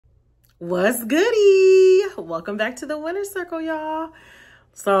What's goody? Welcome back to the Winner Circle, y'all.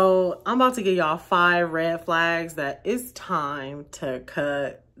 So I'm about to give y'all 5 red flags that it's time to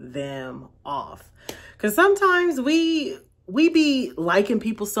cut them off. Because sometimes we be liking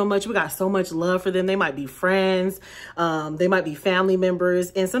people so much. We got so much love for them. They might be friends. They might be family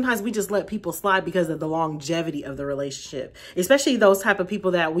members. And sometimes we just let people slide because of the longevity of the relationship, especially those type of people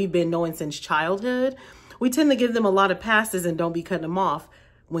that we've been knowing since childhood. We tend to give them a lot of passes and don't be cutting them off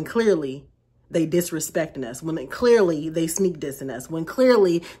when clearly they disrespecting us, when clearly they sneak dissing us, when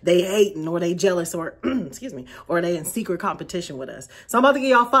clearly they hating or they jealous or, excuse me, or they in secret competition with us. So I'm about to give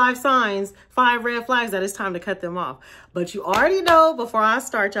y'all 5 signs, 5 red flags that it's time to cut them off. But you already know before I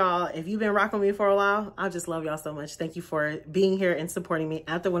start, y'all, if you've been rocking with me for a while, I just love y'all so much. Thank you for being here and supporting me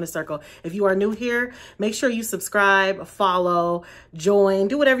at the Winner Circle. If you are new here, make sure you subscribe, follow, join,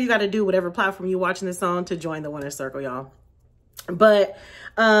 do whatever you got to do, whatever platform you're watching this on to join the Winner Circle, y'all. But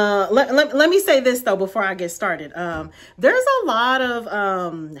let me say this though before I get started. There's a lot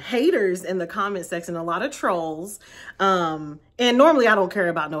of haters in the comment section, a lot of trolls. And normally I don't care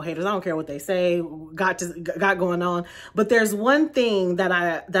about no haters. I don't care what they say, got going on. But there's one thing that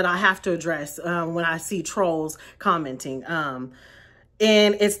I have to address when I see trolls commenting.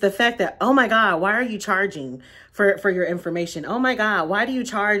 And it's the fact that, oh my God, why are you charging for your information? Oh my God, why do you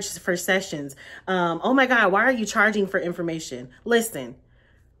charge for sessions? Oh my God, why are you charging for information? Listen,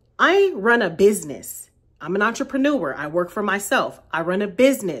 I run a business. I'm an entrepreneur. I work for myself. I run a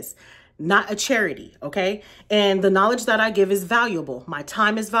business, not a charity, okay? And the knowledge that I give is valuable. My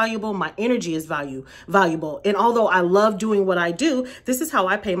time is valuable. My energy is valuable. And although I love doing what I do, this is how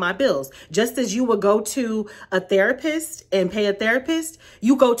I pay my bills. Just as you would go to a therapist and pay a therapist,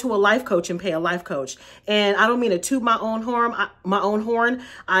 you go to a life coach and pay a life coach. And I don't mean to toot my own horn.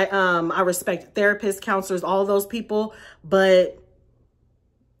 I respect therapists, counselors, all of those people, but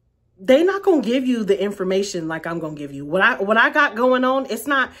they're not going to give you the information like I'm going to give you. What I got going on,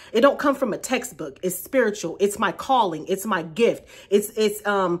 it don't come from a textbook. It's spiritual. It's my calling. It's my gift. It's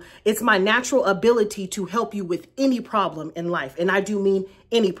my natural ability to help you with any problem in life. And I do mean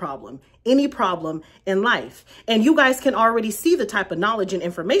any problem in life. And you guys can already see the type of knowledge and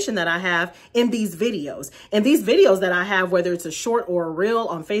information that I have in these videos. And these videos that I have, whether it's a short or a reel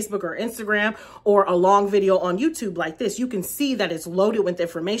on Facebook or Instagram or a long video on YouTube like this, you can see that it's loaded with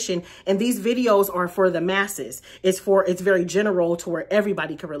information. And these videos are for the masses. It's very general to where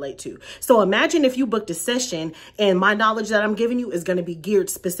everybody can relate to. So imagine if you booked a session and my knowledge that I'm giving you is going to be geared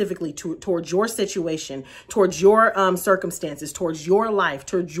specifically towards your situation, towards your circumstances, towards your life,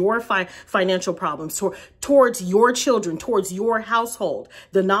 towards your financial problems, towards your children, towards your household.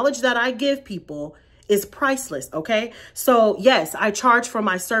 The knowledge that I give people is priceless, okay? So yes, I charge for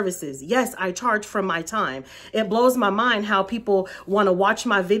my services. Yes, I charge for my time. It blows my mind how people want to watch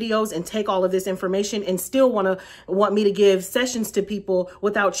my videos and take all of this information and still want me to give sessions to people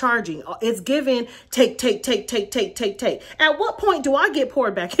without charging. It's given, take. At what point do I get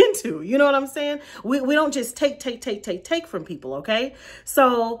poured back into? You know what I'm saying? We don't just take from people, okay?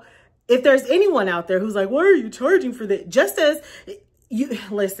 So if there's anyone out there who's like, why are you charging for that? Just as you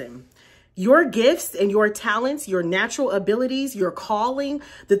listen, your gifts and your talents, your natural abilities, your calling,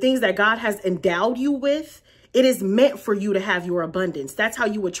 the things that God has endowed you with, it is meant for you to have your abundance. That's how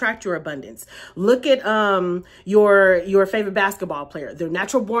you attract your abundance. Look at your favorite basketball player. Their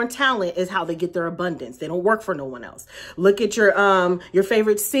natural born talent is how they get their abundance. They don't work for no one else. Look at your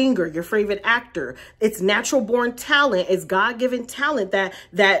favorite singer, your favorite actor. It's natural born talent. It's God-given talent that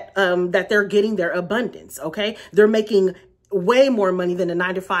they're getting their abundance. Okay, they're making way more money than a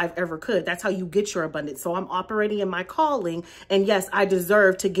 9-to-5 ever could. That's how you get your abundance. So I'm operating in my calling, and yes, I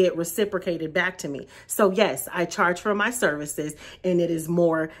deserve to get reciprocated back to me. So yes, I charge for my services, and it is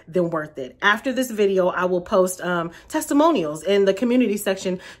more than worth it. After this video, I will post testimonials in the community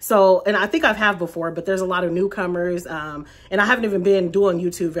section. So, and I think I have before, but there's a lot of newcomers, and I haven't even been doing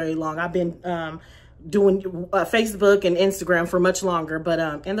YouTube very long. I've been doing Facebook and Instagram for much longer, but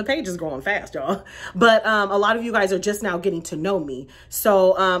and the page is growing fast, y'all. But a lot of you guys are just now getting to know me,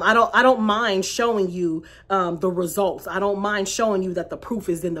 so I don't mind showing you the results. I don't mind showing you that the proof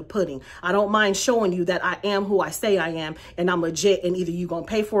is in the pudding. I don't mind showing you that I am who I say I am, and I'm legit, and either you're gonna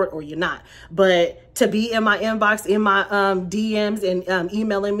pay for it or you're not. But to be in my inbox, in my DMs, and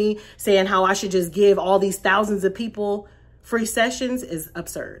emailing me saying how I should just give all these thousands of people free sessions is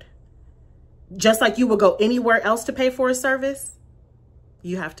absurd. Just like you would go anywhere else to pay for a service,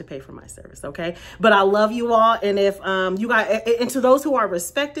 you have to pay for my service, okay? But I love you all, and if you guys, and to those who are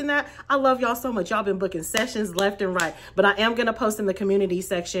respecting that, I love y'all so much. Y'all been booking sessions left and right. But I am gonna post in the community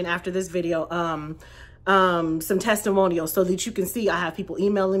section after this video some testimonials so that you can see. I have people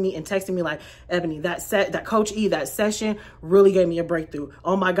emailing me and texting me like, Ebony, that Coach E, that session really gave me a breakthrough.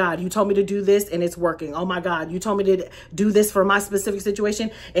 Oh my God, you told me to do this and it's working. Oh my God, you told me to do this for my specific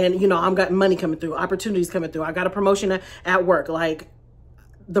situation. And you know, I'm got money coming through, opportunities coming through. I got a promotion at work. Like,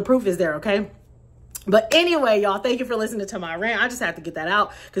 the proof is there. Okay. But anyway, y'all, thank you for listening to my rant. I just have to get that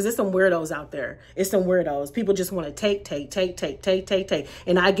out because there's some weirdos out there. It's some weirdos. People just want to take.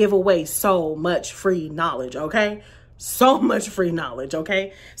 And I give away so much free knowledge, okay? So much free knowledge,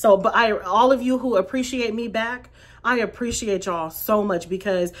 okay? So, but all of you who appreciate me back, I appreciate y'all so much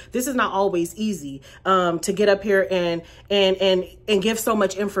because this is not always easy to get up here and give so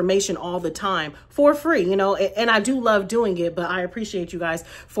much information all the time for free, you know, and I do love doing it, but I appreciate you guys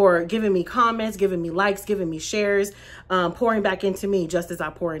for giving me comments, giving me likes, giving me shares, pouring back into me just as I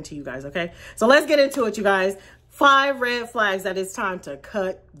pour into you guys, okay? So let's get into it, you guys. 5 red flags that it's time to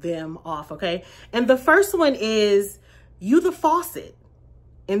cut them off, okay? And the first one is you the faucet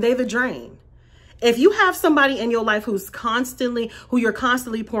and they the drain. If you have somebody in your life who you're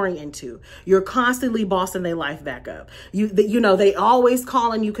constantly pouring into, you're constantly bossing their life back up. You know, they always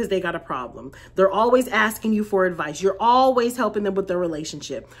calling you because they got a problem. They're always asking you for advice. You're always helping them with their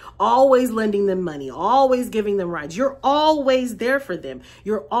relationship, always lending them money, always giving them rides. You're always there for them.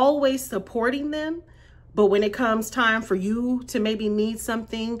 You're always supporting them. But when it comes time for you to maybe need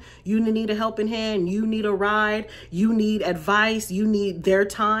something, you need a helping hand, you need a ride, you need advice, you need their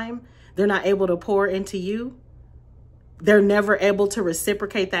time, they're not able to pour into you. They're never able to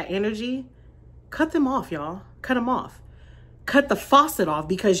reciprocate that energy. Cut them off, y'all. Cut them off. Cut the faucet off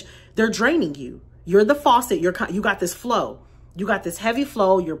because they're draining you. You're the faucet. You got this flow. You got this heavy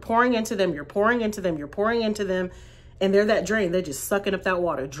flow. You're pouring into them. You're pouring into them. You're pouring into them. And they're that drain. They're just sucking up that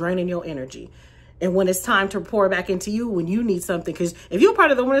water, draining your energy. And when it's time to pour back into you, when you need something, because if you're part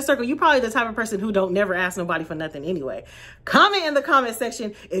of the winner circle, you're probably the type of person who don't never ask nobody for nothing anyway. Comment in the comment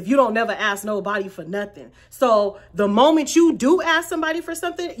section if you don't never ask nobody for nothing. So the moment you do ask somebody for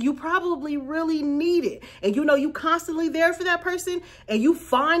something, you probably really need it. And you know, you constantly there for that person and you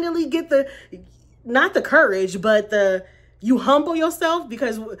finally get not the courage, but you humble yourself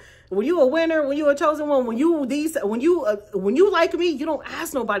because when you a winner, when you a chosen one, when you like me, you don't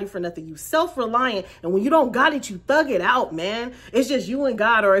ask nobody for nothing. You self-reliant. And when you don't got it, you thug it out, man. It's just you and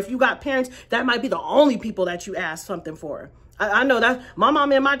God. Or if you got parents, that might be the only people that you ask something for. I know that my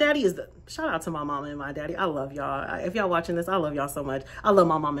mama and my daddy shout out to my mama and my daddy. I love y'all. If y'all watching this, I love y'all so much. I love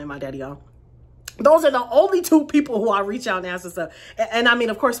my mama and my daddy, y'all. Those are the only 2 people who I reach out and ask stuff. And I mean,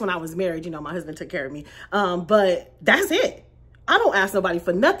 of course, when I was married, you know, my husband took care of me. But that's it. I don't ask nobody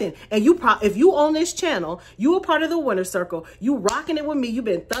for nothing. And if you on this channel, you a part of the winner circle, you rocking it with me, you've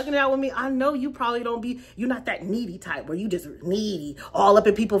been thugging it out with me. I know you probably you're not that needy type where you just needy all up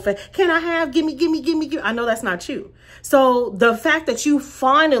in people's face. Can I have, give me. I know that's not you. So the fact that you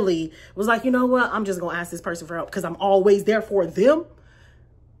finally was like, you know what, I'm just going to ask this person for help because I'm always there for them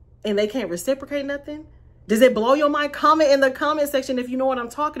and they can't reciprocate nothing. Does it blow your mind? Comment in the comment section if you know what I'm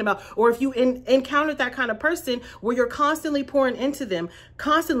talking about. Or if you encountered that kind of person where you're constantly pouring into them,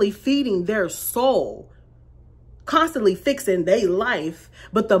 constantly feeding their soul, constantly fixing their life.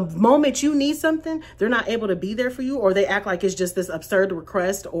 But the moment you need something, they're not able to be there for you, or they act like it's just this absurd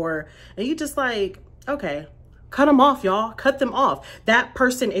request, and you just like, okay, cut them off, y'all. Cut them off. That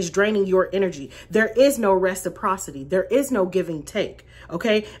person is draining your energy. There is no reciprocity. There is no give and take.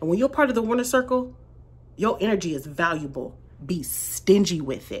 Okay. And when you're part of the winner circle, your energy is valuable. Be stingy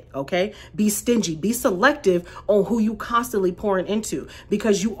with it, okay? Be stingy. Be selective on who you constantly pouring into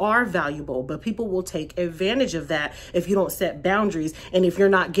because you are valuable, but people will take advantage of that if you don't set boundaries and if you're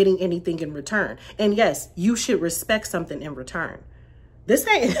not getting anything in return. And yes, you should respect something in return. This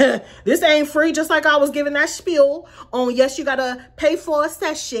ain't free, just like I was giving that spiel on, yes, you got to pay for a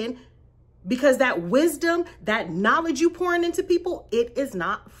session because that wisdom, that knowledge you pouring into people, it is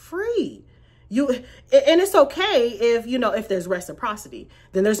not free. And it's okay if, you know, if there's reciprocity,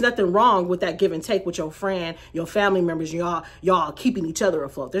 then there's nothing wrong with that give and take with your friend, your family members, y'all keeping each other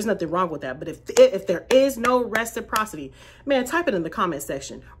afloat. There's nothing wrong with that. But if there is no reciprocity, man, type it in the comment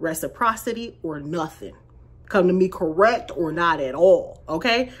section, reciprocity or nothing. Come to me correct or not at all.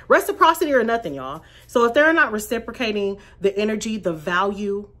 Okay. Reciprocity or nothing, y'all. So if they're not reciprocating the energy, the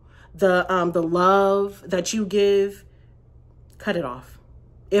value, the love that you give, cut it off.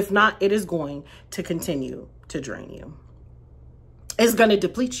 If not, it is going to continue to drain you. It's going to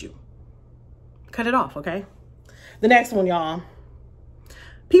deplete you. Cut it off, okay? The next one, y'all.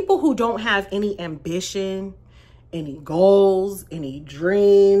 People who don't have any ambition, any goals, any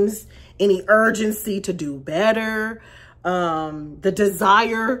dreams, any urgency to do better, the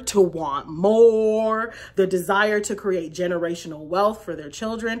desire to want more, the desire to create generational wealth for their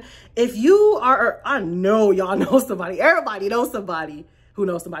children. If you are, I know y'all know somebody, everybody knows somebody who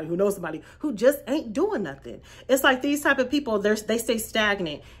knows somebody who knows somebody who just ain't doing nothing. It's like these type of people, they stay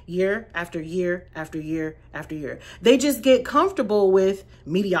stagnant year after year after year after year. They just get comfortable with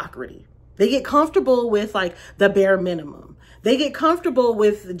mediocrity. They get comfortable with like the bare minimum. They get comfortable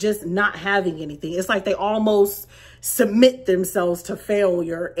with just not having anything. It's like they almost submit themselves to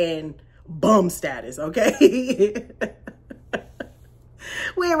failure and bum status, okay?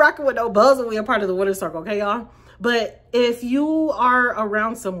 We ain't rocking with no buzz when we are part of the winner circle, okay, y'all? But if you are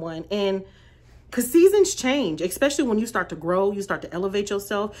around someone, and because seasons change, especially when you start to grow, you start to elevate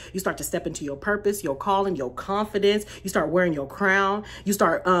yourself, you start to step into your purpose, your calling, your confidence, you start wearing your crown, you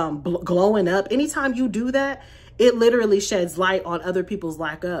start glowing up. Anytime you do that, it literally sheds light on other people's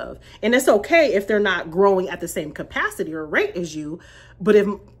lack of. And it's okay if they're not growing at the same capacity or rate as you, but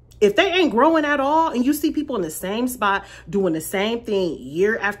if they ain't growing at all, and you see people in the same spot doing the same thing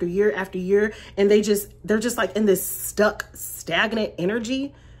year after year after year, and they're just like in this stuck, stagnant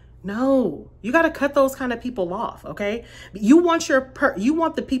energy, no, you got to cut those kind of people off. Okay. You want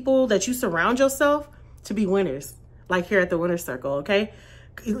the people that you surround yourself to be winners, like here at the Winner Circle. Okay.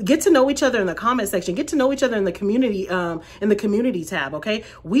 Get to know each other in the comment section. Get to know each other in the community tab. Okay,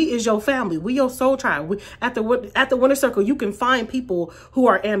 we is your family. We your soul tribe. At the Winner Circle, you can find people who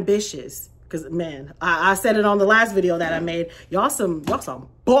are ambitious. Because man, I said it on the last video that I made. Y'all some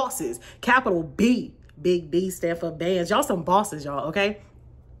bosses. Capital B, big B stand for bands. Y'all some bosses, y'all. Okay.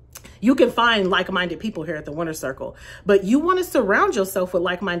 You can find like-minded people here at the Winner Circle, but you want to surround yourself with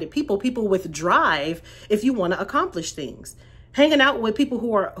like-minded people with drive if you want to accomplish things. Hanging out with people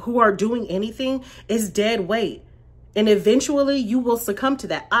who are doing anything is dead weight. And eventually you will succumb to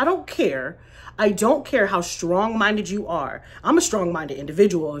that. I don't care how strong-minded you are. I'm a strong-minded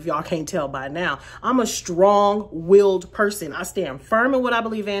individual, if y'all can't tell by now. I'm a strong-willed person. I stand firm in what I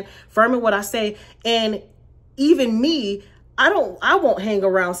believe in, firm in what I say. And even me, I won't hang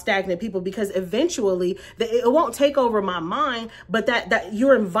around stagnant people, because eventually it won't take over my mind, but that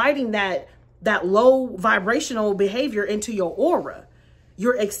you're inviting that low vibrational behavior into your aura.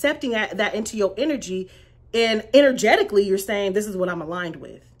 You're accepting that into your energy, and energetically you're saying, this is what I'm aligned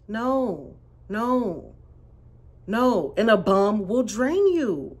with. No. And a bum will drain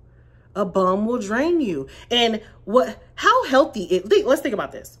you. And how healthy let's think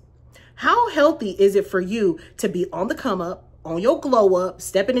about this. How healthy is it for you to be on the come up, on your glow up,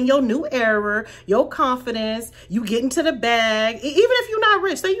 stepping in your new era, your confidence, you get into the bag, even if you're not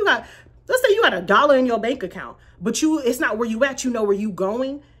rich, let's say you got $1 in your bank account, but it's not where you at. You know where you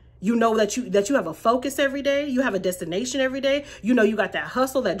going. You know that you have a focus every day. You have a destination every day. You know, you got that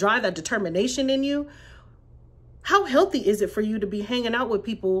hustle, that drive, that determination in you. How healthy is it for you to be hanging out with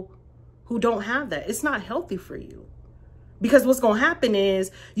people who don't have that? It's not healthy for you, because what's going to happen is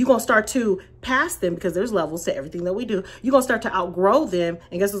you're going to start to pass them, because there's levels to everything that we do. You're going to start to outgrow them.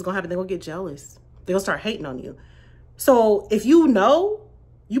 And guess what's going to happen? They're going to get jealous. They're going to start hating on you. So if you know,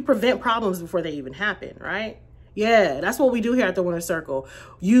 you prevent problems before they even happen, right? Yeah, that's what we do here at the Winner Circle.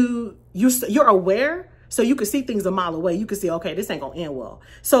 You're aware, so you can see things a mile away. You can see, okay, this ain't gonna end well.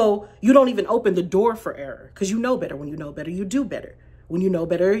 So you don't even open the door for error, because you know better. When you know better, you do better. When you know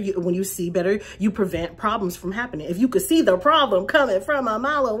better, when you see better, you prevent problems from happening. If you could see the problem coming from a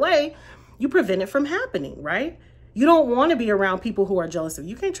mile away, you prevent it from happening, right? You don't want to be around people who are jealous of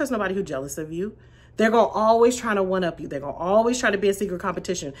you. You can't trust nobody who's jealous of you. They're going to always try to one up you. They're going to always try to be a secret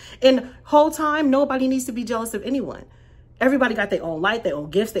competition. And whole time, nobody needs to be jealous of anyone. Everybody got their own light, their own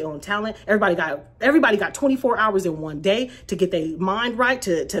gifts, their own talent. Everybody got 24 hours in one day to get their mind right,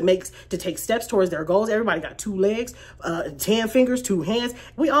 to take steps towards their goals. Everybody got 2 legs, 10 fingers, 2 hands.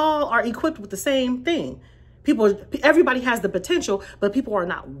 We all are equipped with the same thing. Everybody has the potential, but people are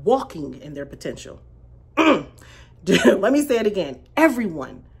not walking in their potential. Let me say it again.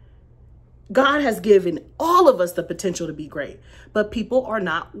 Everyone. God has given all of us the potential to be great, but people are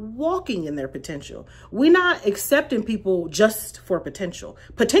not walking in their potential. We're not accepting people just for potential.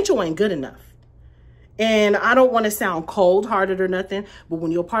 Potential ain't good enough. And I don't want to sound cold-hearted or nothing, but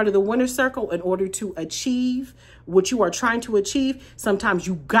when you're part of the Winner Circle, in order to achieve what you are trying to achieve, sometimes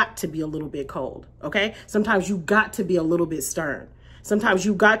you got to be a little bit cold, okay? Sometimes you got to be a little bit stern. Sometimes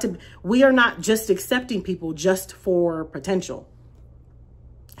you got to, we are not just accepting people just for potential.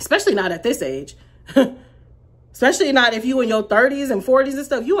 Especially not at this age. Especially not if you in your 30s and 40s and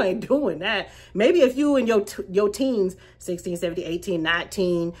stuff. You ain't doing that. Maybe if you in your teens, 16, 17, 18,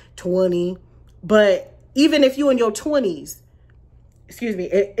 19, 20. But even if you in your 20s, excuse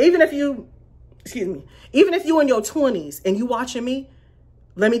me, even if you excuse me, even if you in your 20s and you watching me,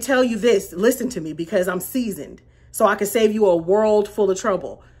 let me tell you this, listen to me, because I'm seasoned, so I can save you a world full of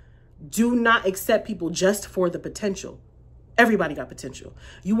trouble. Do not accept people just for the potential. Everybody got potential.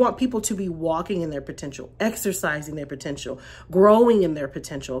 You want people to be walking in their potential, exercising their potential, growing in their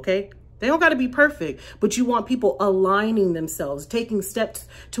potential, okay? They don't got to be perfect, but you want people aligning themselves, taking steps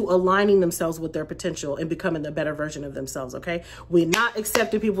to aligning themselves with their potential and becoming the better version of themselves, okay? We're not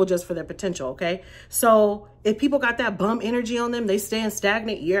accepting people just for their potential, okay? So if people got that bum energy on them, they staying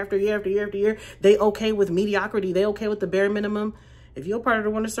stagnant year after year after year after year, they okay with mediocrity, they okay with the bare minimum. If you're part of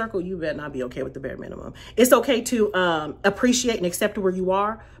the winner circle, you better not be okay with the bare minimum. It's okay to appreciate and accept where you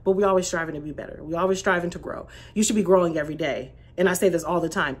are, but we're always striving to be better. We're always striving to grow. You should be growing every day. And I say this all the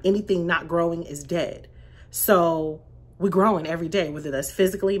time. Anything not growing is dead. So we're growing every day, whether that's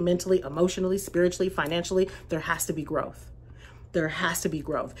physically, mentally, emotionally, spiritually, financially. There has to be growth. There has to be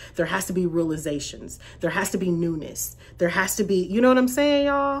growth. There has to be realizations. There has to be newness. There has to be, you know what I'm saying,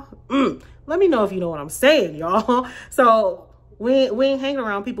 y'all? Let me know if you know what I'm saying, y'all. So we ain't hanging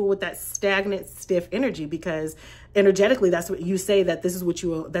around people with that stagnant, stiff energy, because energetically, that's what you say, that this is what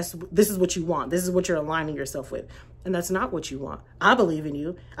you want. This is what you're aligning yourself with. And that's not what you want. I believe in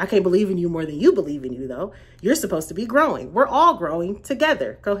you. I can't believe in you more than you believe in you, though. You're supposed to be growing. We're all growing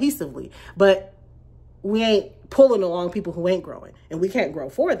together, cohesively. But we ain't pulling along people who ain't growing, and we can't grow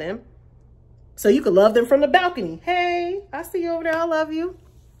for them. So you can love them from the balcony. Hey, I see you over there. I love you.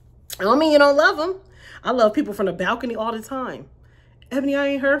 I don't mean you don't love them. I love people from the balcony all the time. Ebony, I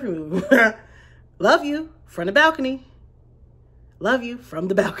ain't heard from you. Love you from the balcony. Love you from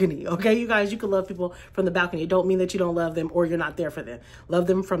the balcony. Okay, you guys, you can love people from the balcony. It don't mean that you don't love them or you're not there for them. Love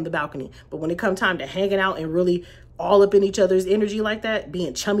them from the balcony. But when it comes time to hanging out and really all up in each other's energy like that,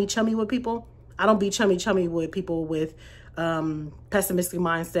 being chummy with people, I don't be chummy with people with pessimistic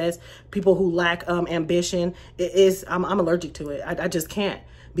mindsets, people who lack ambition. I'm allergic to it. I just can't,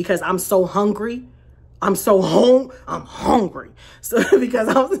 because I'm so hungry. I'm hungry. So because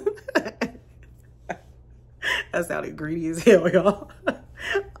I was that sounded greedy as hell, y'all.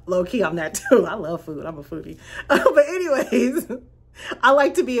 Low key, I'm that too. I love food. I'm a foodie. But anyways, I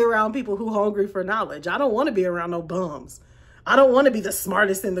like to be around people who hungry for knowledge. I don't want to be around no bums. I don't want to be the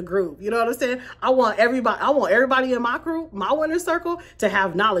smartest in the group. You know what I'm saying? I want everybody in my group, my winner circle, to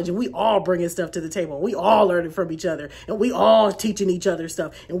have knowledge, and we all bringing stuff to the table. We all learning from each other, and we all teaching each other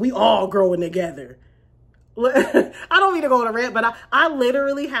stuff, and we all growing together. I don't mean to go on a rant, but I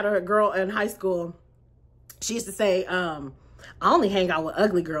literally had a girl in high school. She used to say, I only hang out with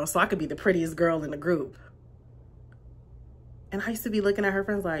ugly girls so I could be the prettiest girl in the group. And I used to be looking at her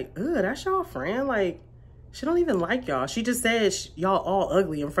friends like, ugh, that's y'all friend? Like, she don't even like y'all. She just said y'all all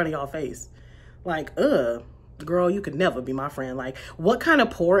ugly in front of y'all face. Like, ugh, girl, you could never be my friend. Like, what kind of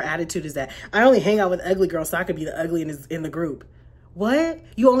poor attitude is that? I only hang out with ugly girls so I could be the ugly in the group. What?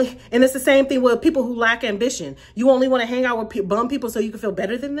 And it's the same thing with people who lack ambition. You only want to hang out with bum people so you can feel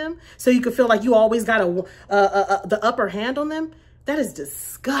better than them? So you can feel like you always got the upper hand on them? That is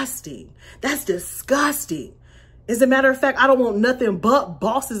disgusting. That's disgusting. As a matter of fact, I don't want nothing but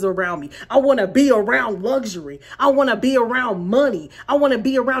bosses around me. I want to be around luxury. I want to be around money. I want to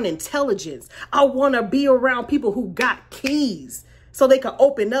be around intelligence. I want to be around people who got keys so they can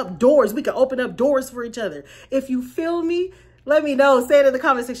open up doors. We can open up doors for each other. If you feel me, let me know. Say it in the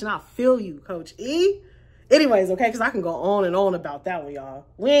comment section. I'll feel you, Coach E. Anyways, okay, because I can go on and on about that one, y'all.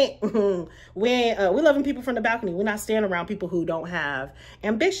 We loving people from the balcony. We're not staying around people who don't have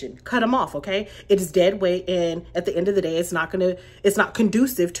ambition. Cut them off, okay? It is dead weight, and at the end of the day, it's not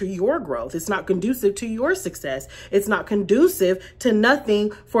conducive to your growth. It's not conducive to your success. It's not conducive to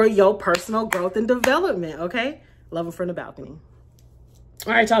nothing for your personal growth and development, okay? Love them from the balcony.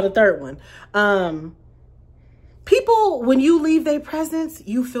 All right, y'all, the third one. People, when you leave their presence,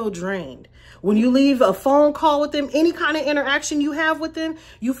 you feel drained. When you leave a phone call with them, any kind of interaction you have with them,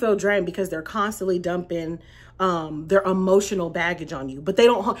 you feel drained because they're constantly dumping their emotional baggage on you. But they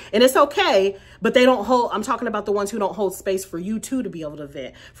don't, and it's okay, but they don't hold, I'm talking about the ones who don't hold space for you too to be able to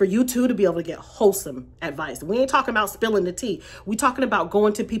vent, for you too to be able to get wholesome advice. We ain't talking about spilling the tea. We talking about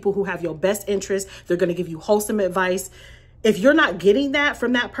going to people who have your best interest. They're going to give you wholesome advice. If you're not getting that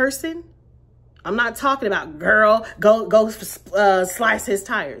from that person, I'm not talking about, girl, go slice his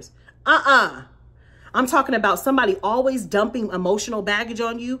tires. I'm talking about somebody always dumping emotional baggage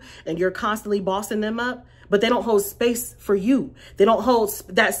on you and you're constantly bossing them up, but they don't hold space for you. They don't hold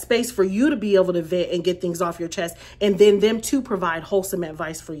that space for you to be able to vent and get things off your chest, and then them to provide wholesome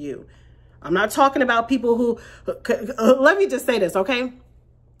advice for you. I'm not talking about people who, let me just say this, okay?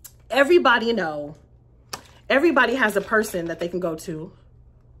 Everybody has a person that they can go to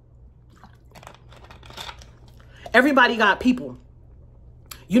Everybody got people.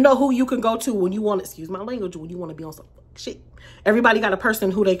 You know who you can go to when you want, excuse my language, when you want to be on some shit. Everybody got a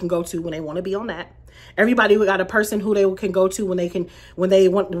person who they can go to when they want to be on that. Everybody got a person who they can go to when they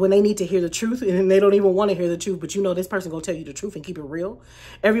need to hear the truth, and they don't even want to hear the truth, but you know this person gonna tell you the truth and keep it real.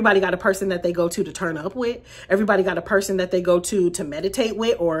 Everybody got a person that they go to turn up with. Everybody got a person that they go to meditate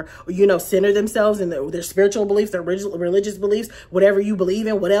with, or you know, center themselves in their spiritual beliefs, their religious beliefs, whatever you believe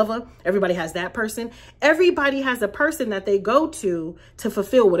in, whatever. Everybody has that person. Everybody has a person that they go to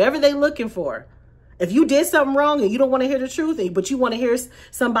fulfill whatever they're looking for. If you did something wrong and you don't want to hear the truth, but you want to hear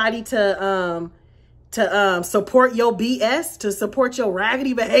somebody to support your BS, to support your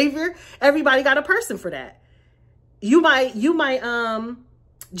raggedy behavior, everybody got a person for that.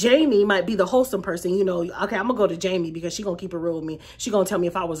 Jamie might be the wholesome person, you know, okay, I'm gonna go to Jamie because she gonna keep it real with me. She gonna tell me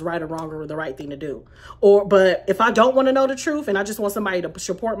if I was right or wrong or the right thing to do. But if I don't want to know the truth and I just want somebody to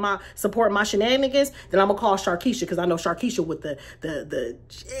support my shenanigans, then I'm gonna call Sharkeisha, because I know Sharkeisha with the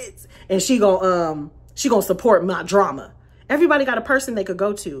shits, and she gonna support my drama. Everybody got a person they could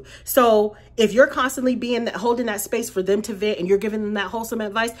go to. So if you're constantly holding that space for them to vent and you're giving them that wholesome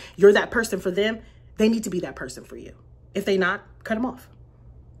advice, you're that person for them. They need to be that person for you. If they not, cut them off.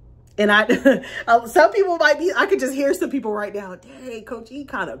 And some people might be, I could just hear some people right now, dang, Coach E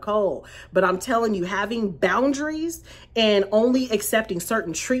kind of cold. But I'm telling you, having boundaries and only accepting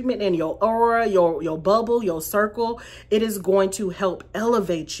certain treatment in your aura, your bubble, your circle, it is going to help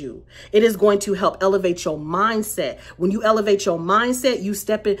elevate you. It is going to help elevate your mindset. When you elevate your mindset,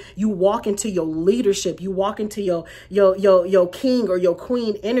 you walk into your leadership. You walk into your king or your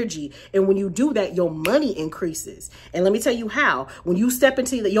queen energy. And when you do that, your money increases. And let me tell you how. When you step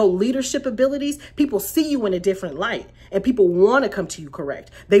into your leadership abilities, people see you in a different light, and people want to come to you correct.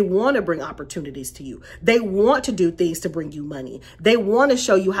 They want to bring opportunities to you. They want to do things to bring you money. They want to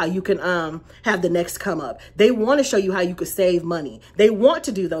show you how you can have the next come up. They want to show you how you could save money. They want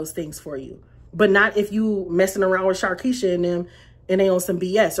to do those things for you, but not if you messing around with Sharkeisha and them and they on some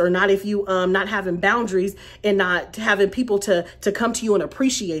BS, or not if you not having boundaries and not having people to come to you and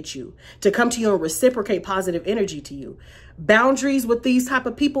appreciate you, to come to you and reciprocate positive energy to you. Boundaries with these type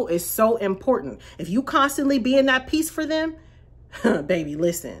of people is so important. If you constantly be in that peace for them, baby,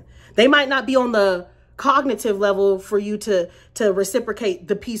 listen, they might not be on the cognitive level for you to reciprocate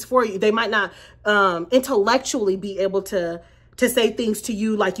the peace for you. They might not intellectually be able to say things to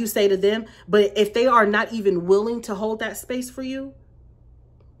you like you say to them. But if they are not even willing to hold that space for you,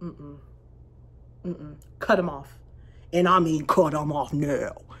 cut them off. And I mean, cut them off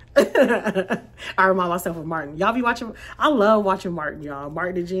now. I remind myself of Martin. Y'all be watching? I love watching Martin, y'all.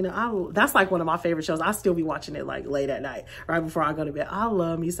 Martin and Gina. That's like one of my favorite shows. I still be watching it like late at night, right before I go to bed. I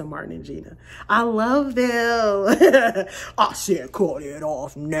love me some Martin and Gina. I love them. I said, cut it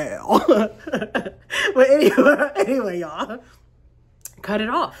off now. But anyway, y'all, cut it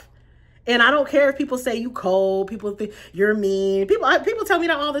off. And I don't care if people say you cold, people think you're mean. People tell me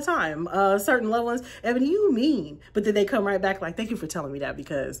that all the time. Certain loved ones, Ebony, you mean. But then they come right back like, thank you for telling me that,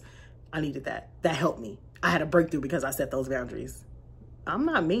 because I needed that. That helped me. I had a breakthrough because I set those boundaries. I'm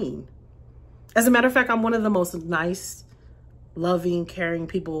not mean. As a matter of fact, I'm one of the most nice, loving, caring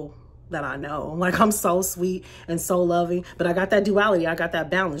people that I know. Like, I'm so sweet and so loving, but I got that duality. I got that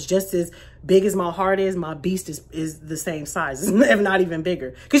balance. Just as big as my heart is, my beast is the same size, if not even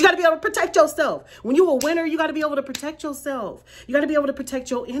bigger. Because you got to be able to protect yourself. When you're a winner, you got to be able to protect yourself. You got to be able to protect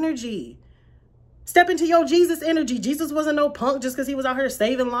your energy. Step into your Jesus energy. Jesus wasn't no punk just because he was out here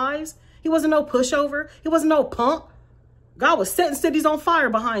saving lives. He wasn't no pushover. He wasn't no punk. God was setting cities on fire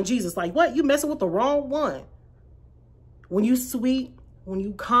behind Jesus. Like, what? You messing with the wrong one. When you sweet, when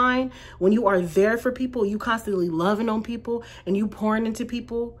you kind, when you are there for people, you constantly loving on people and you pouring into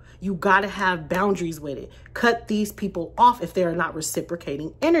people, you got to have boundaries with it. Cut these people off if they're not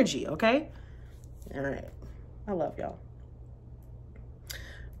reciprocating energy, okay? All right. I love y'all.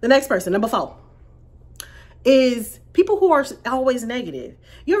 The next person, number 4, is people who are always negative.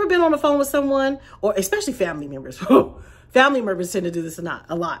 You ever been on the phone with someone, or especially family members? Family members tend to do this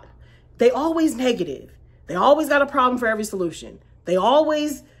a lot. They always negative. They always got a problem for every solution. They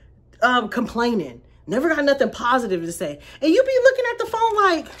always complaining. Never got nothing positive to say. And you be looking at the phone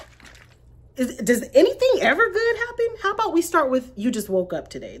like, does anything ever good happen? How about we start with, you just woke up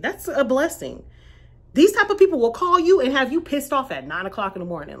today? That's a blessing. These type of people will call you and have you pissed off at 9 o'clock in the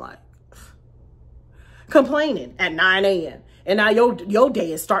morning, like complaining at 9 a.m. And now your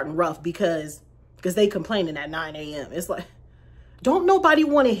day is starting rough because they complaining at 9 a.m. It's like, don't nobody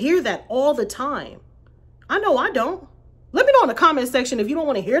want to hear that all the time. I know I don't. Let me know in the comment section if you don't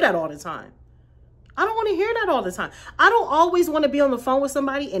want to hear that all the time. I don't want to hear that all the time. I don't always want to be on the phone with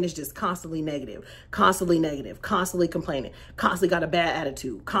somebody and it's just constantly negative, constantly complaining, constantly got a bad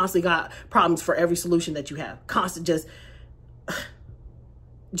attitude, constantly got problems for every solution that you have, constant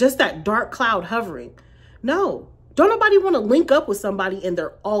just that dark cloud hovering. No, don't nobody want to link up with somebody and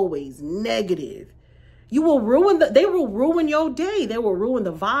they're always negative. You will they will ruin your day. They will ruin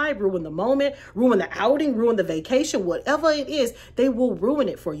the vibe, ruin the moment, ruin the outing, ruin the vacation, whatever it is, they will ruin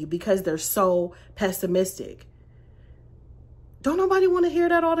it for you because they're so pessimistic. Don't nobody want to hear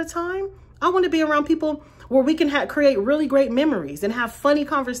that all the time? I want to be around people where we can create really great memories and have funny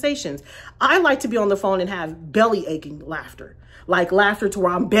conversations. I like to be on the phone and have belly aching laughter. Like laughter to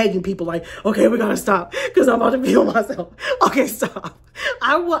where I'm begging people like, okay, we gotta stop because I'm about to feel myself. Okay, stop.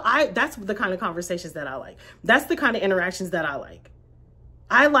 That's the kind of conversations that I like. That's the kind of interactions that I like.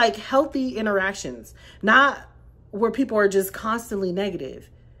 I like healthy interactions, not where people are just constantly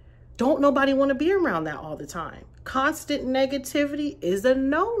negative. Don't nobody want to be around that all the time. Constant negativity is a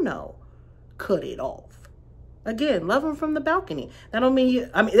no-no. Cut it off. Again, love them from the balcony. That don't mean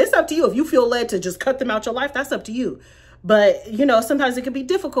it's up to you. If you feel led to just cut them out your life, that's up to you. But, you know, sometimes it can be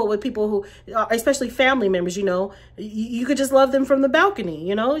difficult with people who, especially family members, you know, you could just love them from the balcony,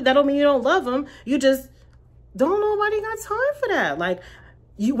 you know, that don't mean you don't love them. You just don't nobody got time for that. Like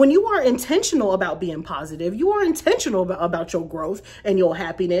when you are intentional about being positive, you are intentional about your growth and your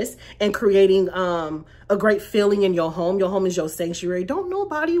happiness and creating a great feeling in your home. Your home is your sanctuary. Don't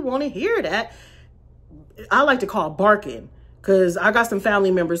nobody want to hear that. I like to call barking. Because I got some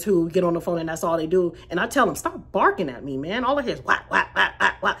family members who get on the phone and that's all they do. And I tell them, stop barking at me, man. All I hear is whack, whack, whack,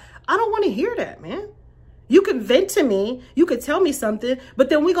 whack, whack. I don't want to hear that, man. You can vent to me. You could tell me something, but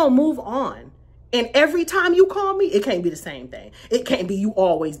then we're going to move on. And every time you call me, it can't be the same thing. It can't be you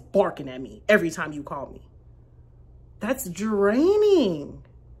always barking at me every time you call me. That's draining.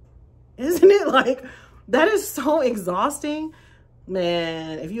 Isn't it? Like, that is so exhausting.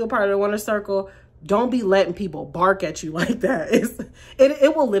 Man, if you're a part of the Winner Circle, don't be letting people bark at you like that.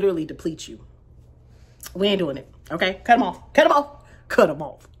 It will literally deplete you. We ain't doing it. Okay? Cut them off. Cut them off. Cut them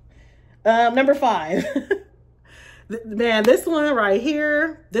off. Number 5. Man, this one right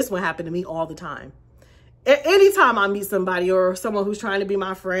here, this one happened to me all the time. Anytime I meet somebody or someone who's trying to be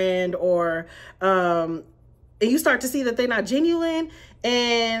my friend or, and you start to see that they're not genuine,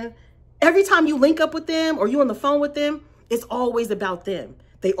 and every time you link up with them or you on the phone with them, it's always about them.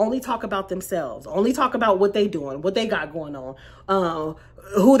 They only talk about themselves, only talk about what they doing, what they got going on,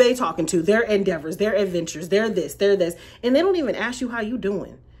 who they talking to, their endeavors, their adventures, their this, their this. And they don't even ask you how you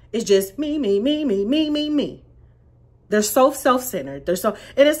doing. It's just me, me, me, me, me, me, me. They're so self-centered.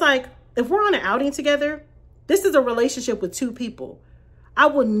 And it's like, if we're on an outing together, this is a relationship with 2 people. I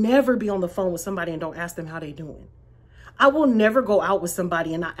will never be on the phone with somebody and don't ask them how they doing. I will never go out with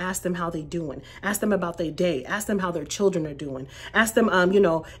somebody and not ask them how they doing. Ask them about their day. Ask them how their children are doing. Ask them, you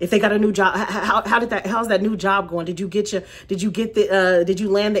know, if they got a new job. How's that new job going? Did you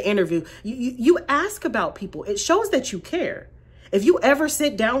land the interview? You ask about people. It shows that you care. If you ever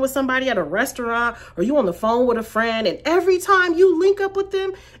sit down with somebody at a restaurant or you on the phone with a friend and every time you link up with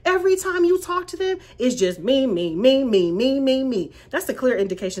them, every time you talk to them, it's just me, me, me, me, me, me, me. That's a clear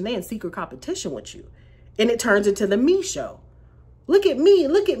indication they in secret competition with you. And it turns into the me show. Look at me,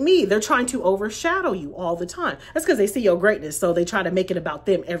 look at me. They're trying to overshadow you all the time. That's because they see your greatness, so they try to make it about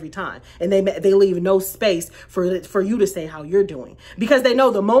them every time. And they leave no space for you to say how you're doing. Because they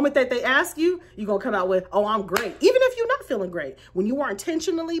know the moment that they ask you, you're going to come out with, oh, I'm great. Even if you're not feeling great. When you are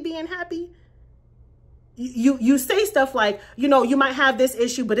intentionally being happy, you say stuff like, you know, you might have this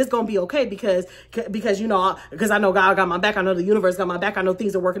issue, but it's going to be okay because you know, because I know God got my back. I know the universe got my back. I know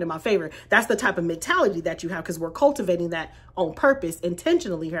things are working in my favor. That's the type of mentality that you have because we're cultivating that on purpose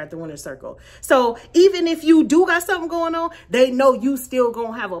intentionally here at the Winner Circle. So even if you do got something going on, they know you still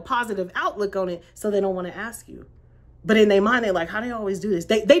going to have a positive outlook on it. So they don't want to ask you. But in their mind, they're like, how do they always do this?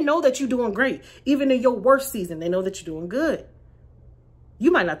 They know that you're doing great. Even in your worst season, they know that you're doing good. You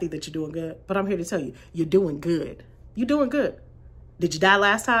might not think that you're doing good, but I'm here to tell you, you're doing good. You're doing good. Did you die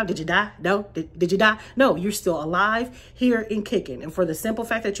last time? Did you die? No. Did you die? No, you're still alive, here and kicking. And for the simple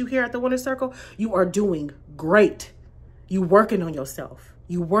fact that you're here at the Winner Circle, you are doing great. You working on yourself.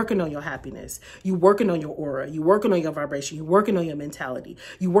 You working on your happiness. You working on your aura. You working on your vibration. You working on your mentality.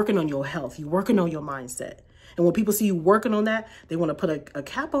 You working on your health. You working on your mindset. And when people see you working on that, they want to put a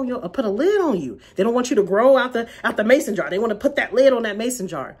cap on you, or put a lid on you. They don't want you to grow out the mason jar. They want to put that lid on that mason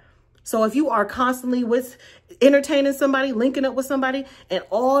jar. So if you are constantly entertaining somebody, linking up with somebody, and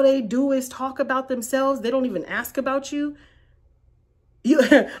all they do is talk about themselves, they don't even ask about you.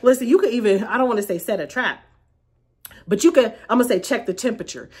 Listen, you could even, I don't want to say set a trap, But you could, I'm going to say check the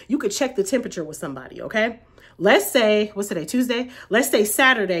temperature. You could check the temperature with somebody, okay? Let's say, what's today, Tuesday? Let's say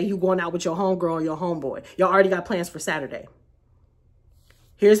Saturday, you going out with your homegirl or your homeboy. Y'all already got plans for Saturday.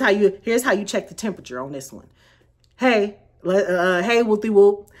 Here's how you check the temperature on this one. Hey, hey, whoopty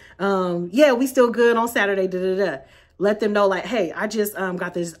whoop. Yeah, we still good on Saturday, Let them know like, hey, I just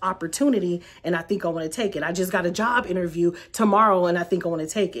got this opportunity and I think I want to take it. I just got a job interview tomorrow and I think I want to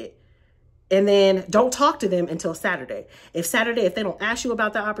take it. And then don't talk to them until Saturday. If they don't ask you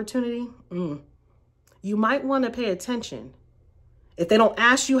about the opportunity, you might want to pay attention. If they don't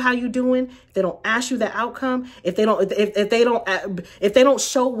ask you how you doing, if they don't ask you the outcome, if they don't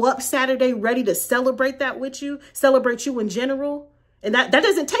show up Saturday ready to celebrate that with you, celebrate you in general, and that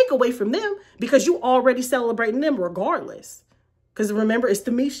doesn't take away from them because you already celebrating them regardless. Because remember, it's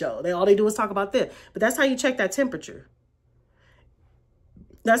the me show. All they do is talk about this. But that's how you check that temperature.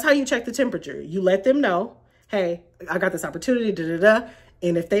 That's how you check the temperature. You let them know, hey, I got this opportunity,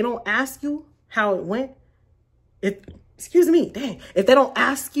 And if they don't ask you how it went, excuse me, dang, if they don't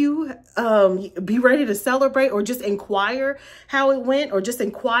ask you, be ready to celebrate or just inquire how it went or just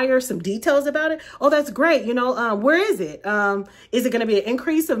inquire some details about it. Oh, that's great. You know, where is it? Is it going to be an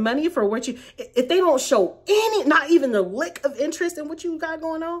increase of money for what you, if they don't show not even the lick of interest in what you got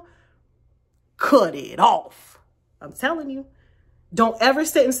going on, cut it off. I'm telling you. Don't ever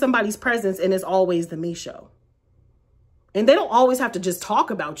sit in somebody's presence and it's always the me show. And they don't always have to just talk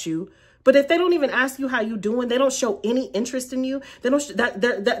about you. But if they don't even ask you how you doing, they don't show any interest in you.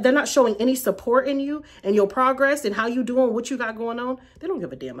 They're not showing any support in you and your progress and how you doing, what you got going on. They don't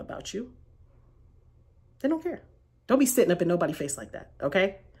give a damn about you. They don't care. Don't be sitting up in nobody's face like that.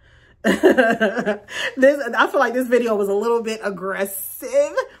 Okay. I feel like this video was a little bit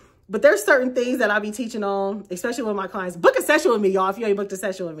aggressive. But there's certain things that I be teaching on, especially with my clients. Book a session with me, y'all, if you ain't booked a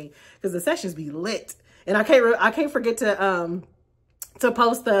session with me, because the sessions be lit. And I can't forget to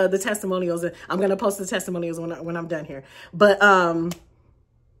post the testimonials. I'm gonna post the testimonials when I'm done here. But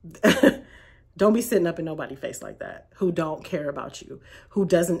don't be sitting up in nobody's face like that, who don't care about you, who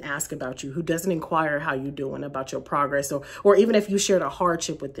doesn't ask about you, who doesn't inquire how you doing, about your progress, or even if you shared a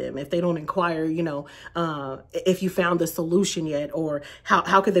hardship with them, if they don't inquire, you know, if you found the solution yet, or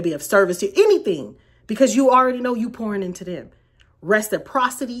how could they be of service to you, anything, because you already know you pouring into them.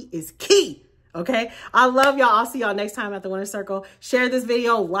 Reciprocity is key. Okay. I love y'all. I'll see y'all next time at the Winner Circle. Share this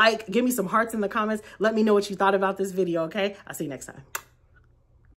video, give me some hearts in the comments. Let me know what you thought about this video. Okay. I'll see you next time.